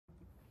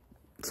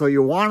So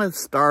you want to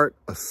start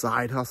a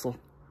side hustle,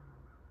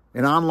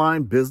 an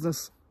online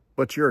business,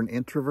 but you're an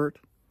introvert.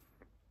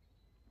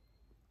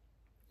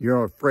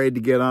 You're afraid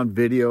to get on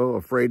video,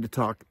 afraid to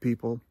talk to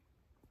people.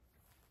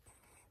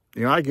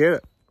 You know, I get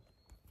it,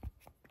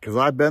 because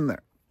I've been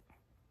there.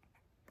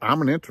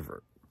 I'm an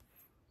introvert.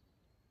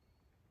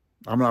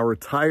 I'm a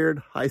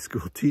retired high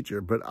school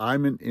teacher, but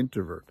I'm an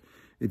introvert.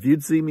 If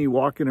you'd see me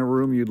walk in a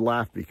room, you'd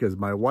laugh, because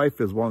my wife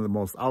is one of the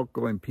most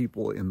outgoing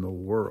people in the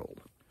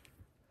world.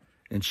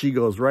 And she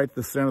goes right to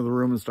the center of the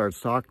room and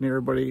starts talking to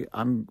everybody.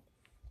 I'm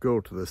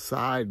go to the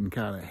side and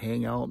kind of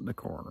hang out in the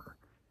corner.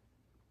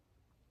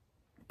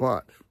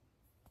 But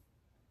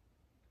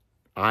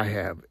I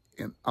have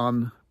an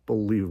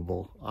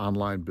unbelievable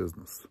online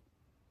business.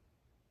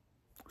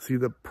 See,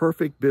 the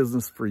perfect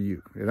business for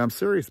you, and I'm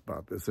serious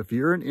about this, if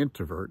you're an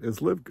introvert, is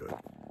LiveGood.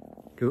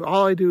 Because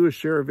all I do is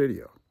share a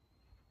video.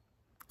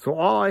 So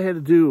all I had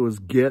to do was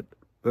get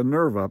the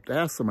nerve up to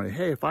ask somebody,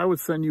 hey, if I would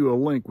send you a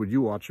link, would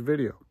you watch a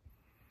video?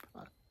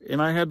 And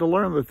I had to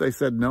learn that if they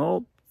said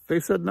no, they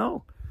said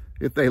no.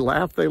 If they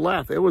laughed, they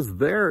laughed. It was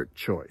their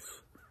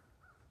choice.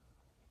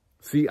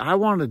 See, I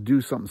want to do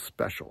something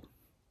special.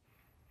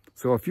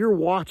 So if you're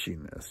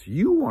watching this,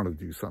 you want to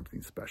do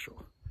something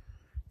special.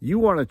 You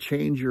want to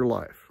change your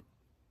life.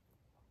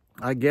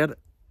 I get it.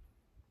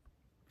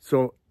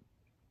 So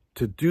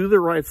to do the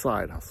right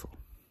side hustle,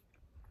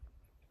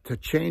 to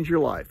change your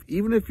life,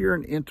 even if you're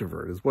an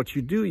introvert, is what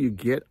you do. You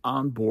get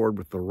on board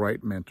with the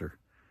right mentor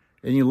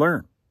and you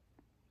learn.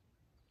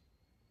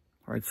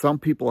 All right, some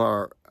people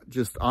are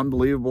just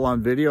unbelievable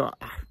on video.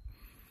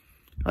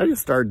 I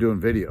just started doing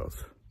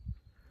videos.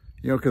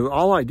 You know, because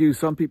all I do,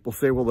 some people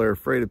say, well, they're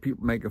afraid of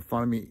people making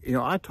fun of me. You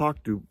know, I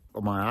talk to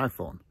my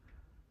iPhone.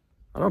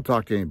 I don't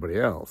talk to anybody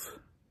else.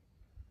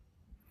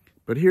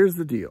 But here's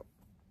the deal.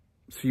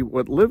 See,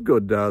 what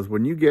LiveGood does,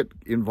 when you get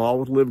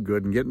involved with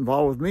LiveGood and get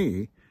involved with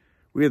me,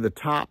 we have the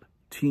top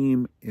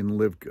team in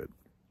LiveGood.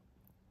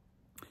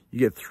 You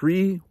get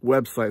 3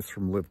 websites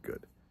from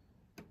LiveGood.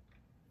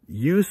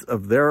 Use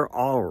of their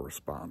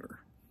autoresponder.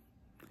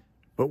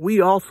 But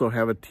we also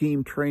have a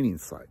team training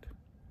site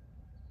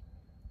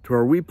to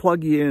where we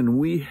plug you in and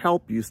we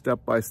help you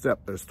step by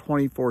step. There's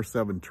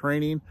 24/7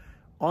 training.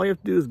 All you have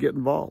to do is get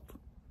involved.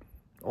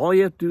 All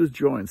you have to do is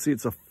join. See,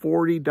 it's a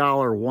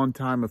 $40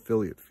 one-time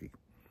affiliate fee.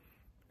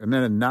 And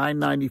then a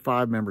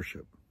 $9.95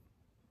 membership.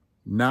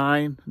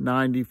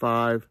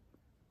 $9.95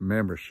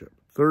 membership.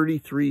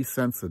 33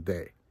 cents a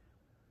day.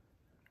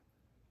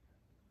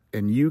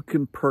 And you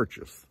can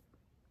purchase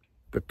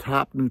the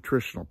top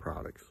nutritional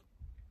products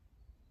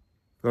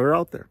that are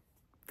out there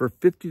for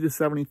 50 to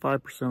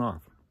 75%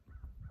 off.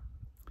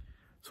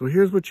 So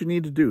here's what you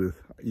need to do.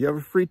 You have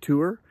a free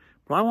tour,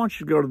 but I want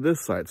you to go to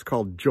this site. It's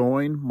called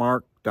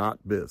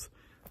joinmark.biz.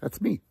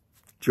 That's me,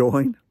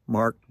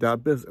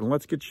 joinmark.biz. And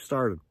let's get you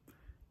started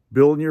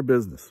building your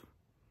business.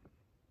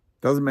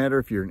 Doesn't matter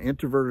if you're an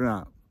introvert or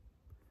not,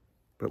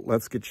 but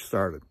let's get you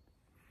started.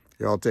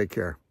 Y'all take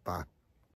care. Bye.